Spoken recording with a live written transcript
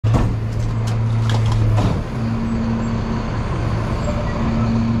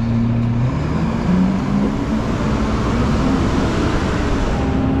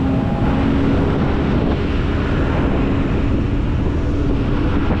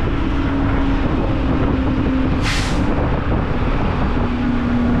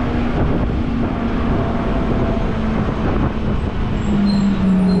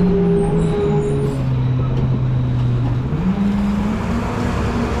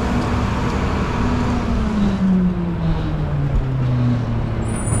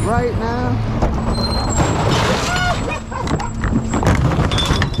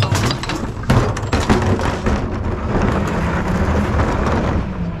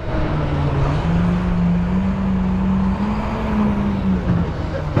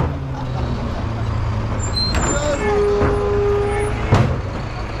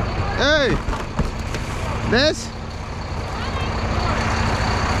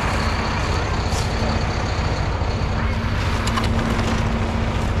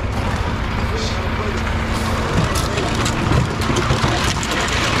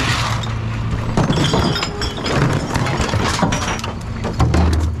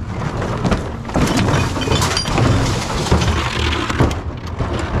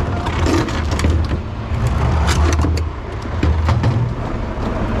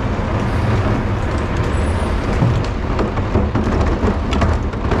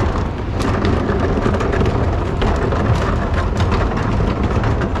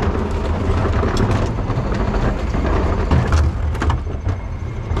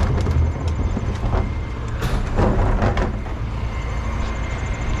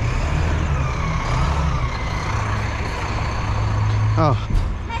Oh.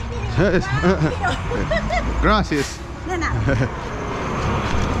 Gracias. De nada.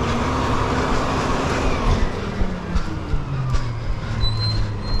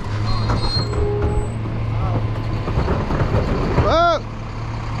 Oh.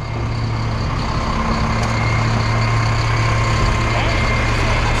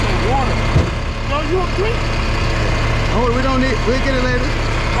 No, you agree? Oh, we don't need. We'll get it later.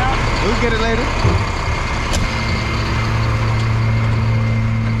 No. We'll get it later.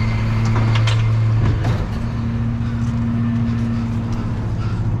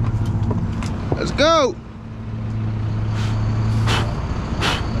 Let's go.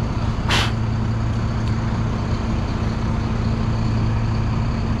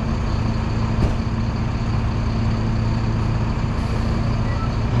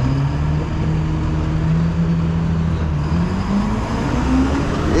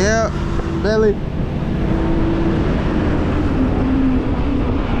 Yeah, belly.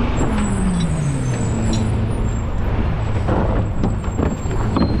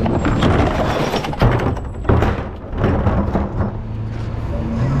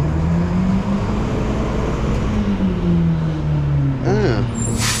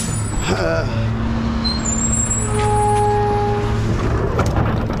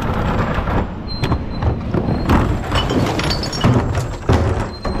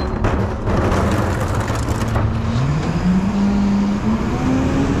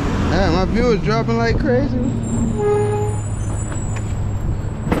 My view is dropping like crazy.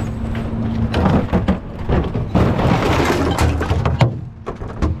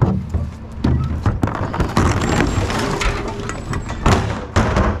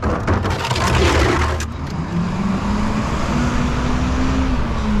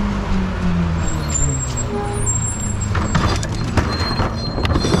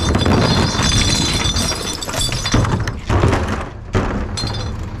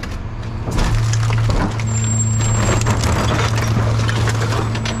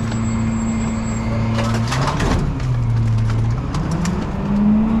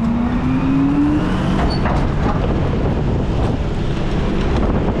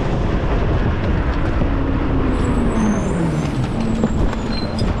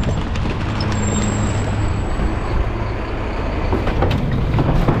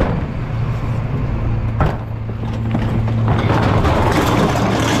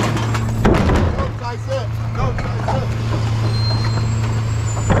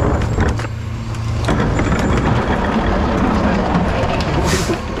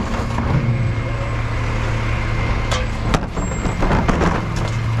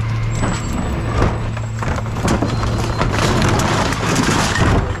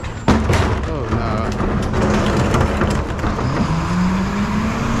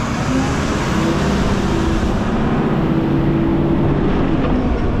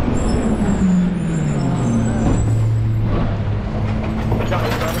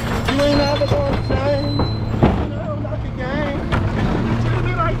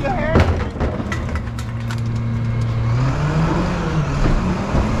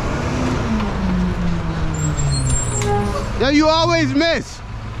 Yeah, you always miss.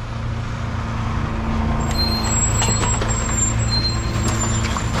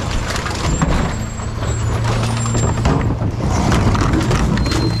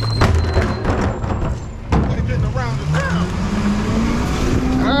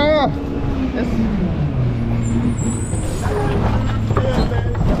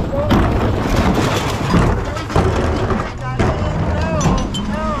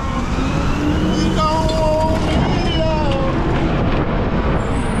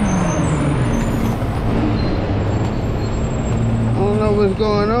 What's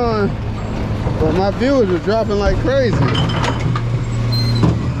going on, but my viewers are dropping like crazy.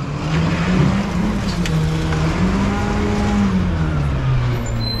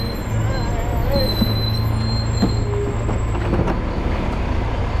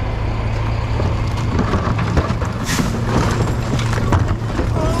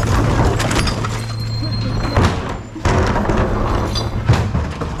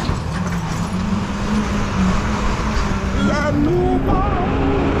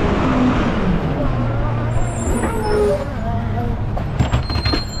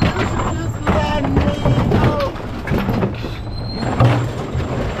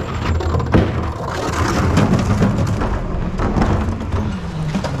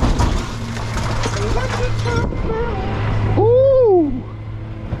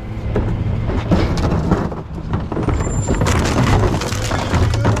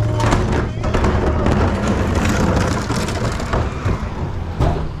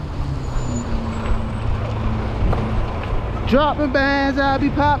 Dropping bands, I'll be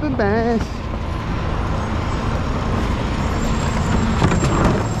popping bands.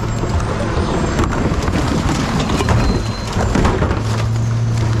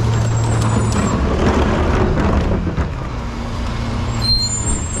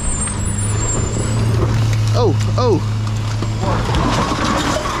 Oh.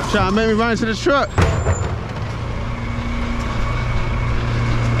 Trying to make me run into the truck.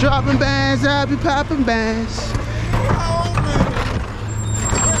 Dropping bands, I'll be popping bands.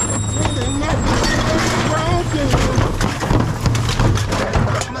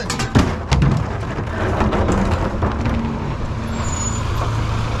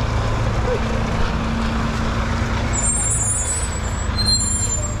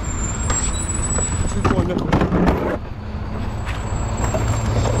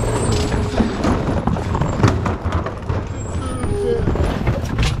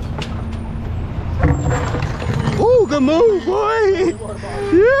 Ooh, good move, boy.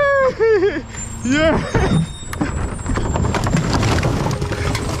 Yeah. Yeah.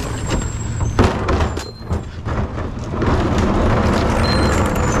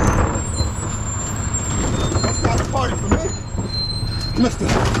 Mr.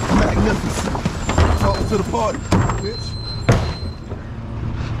 Magnificent. Welcome to the party, bitch.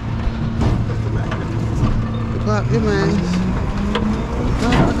 Mr. Magnificent. Pop your mans.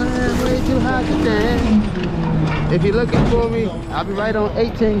 Way too hot to dance. If you're looking for me, I'll be right on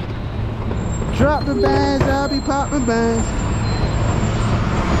 18. Dropping bands, I'll be popping bands.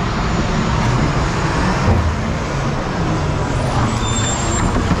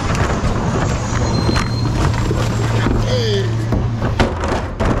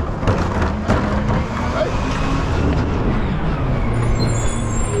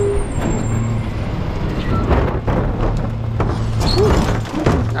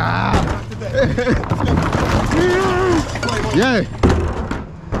 Yeah.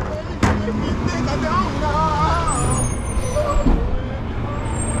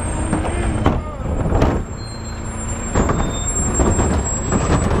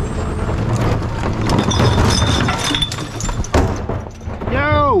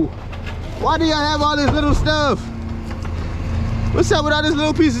 Yo, why do y'all have all this little stuff? What's up with all these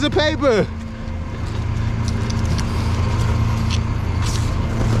little pieces of paper?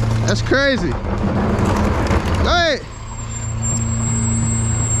 That's crazy. Hey!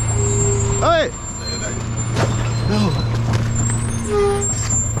 Hey! No.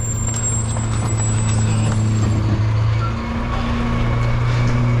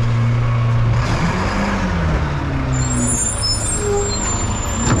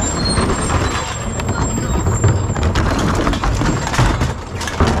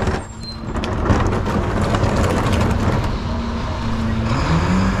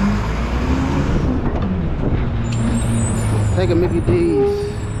 Take a Mickey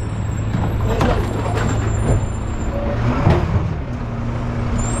D's.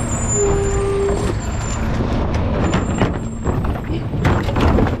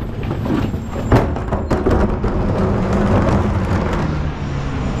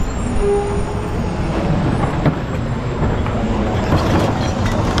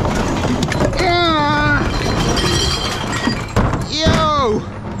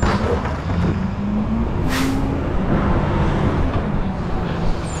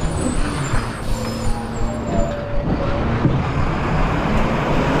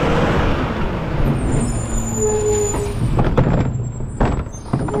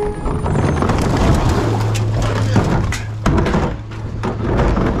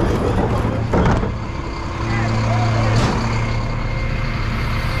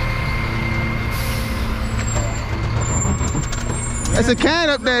 It's a can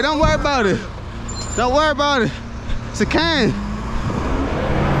up there. Don't worry about it. Don't worry about it. It's a can.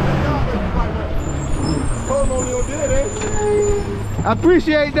 I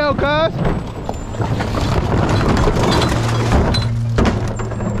appreciate though, cuz.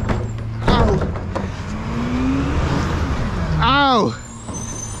 Ow. Ow.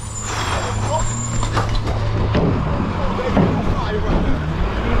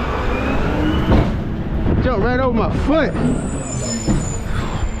 Jump right over my foot.